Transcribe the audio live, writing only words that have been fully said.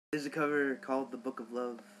There's a cover called The Book of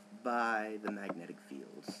Love by The Magnetic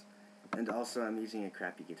Fields. And also I'm using a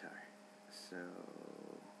crappy guitar. So,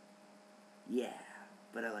 yeah.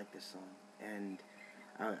 But I like this song. And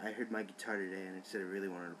I heard my guitar today and it said I really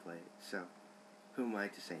wanted to play it. So, who am I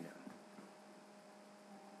to say no?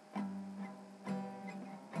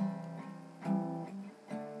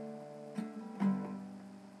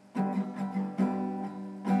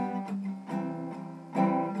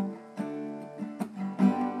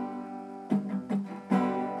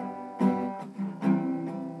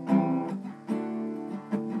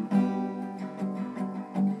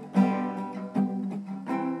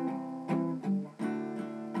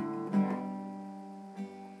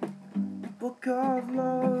 Book of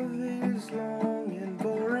love is long and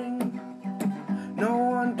boring. No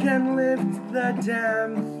one can lift the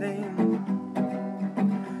damn thing.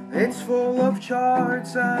 It's full of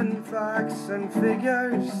charts and facts and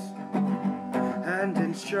figures and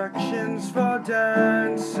instructions for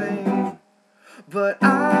dancing. But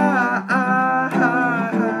I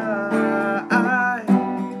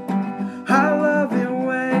love it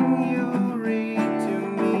when you read to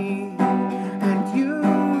me, and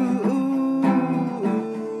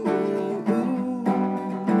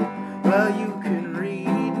well, you can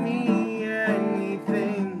read me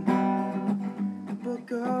anything. The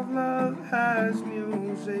Book of Love has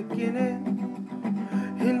music in it.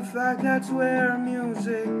 In fact, that's where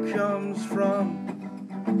music comes from.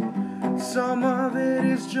 Some of it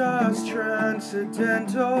is just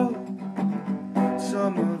transcendental.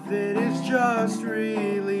 Some of it is just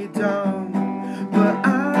really dumb. But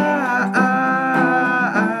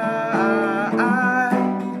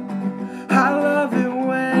I love it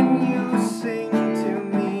when you sing to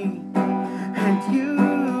me, and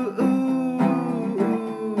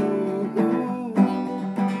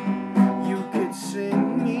you could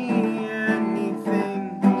sing me anything.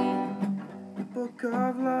 The Book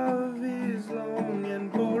of Love is long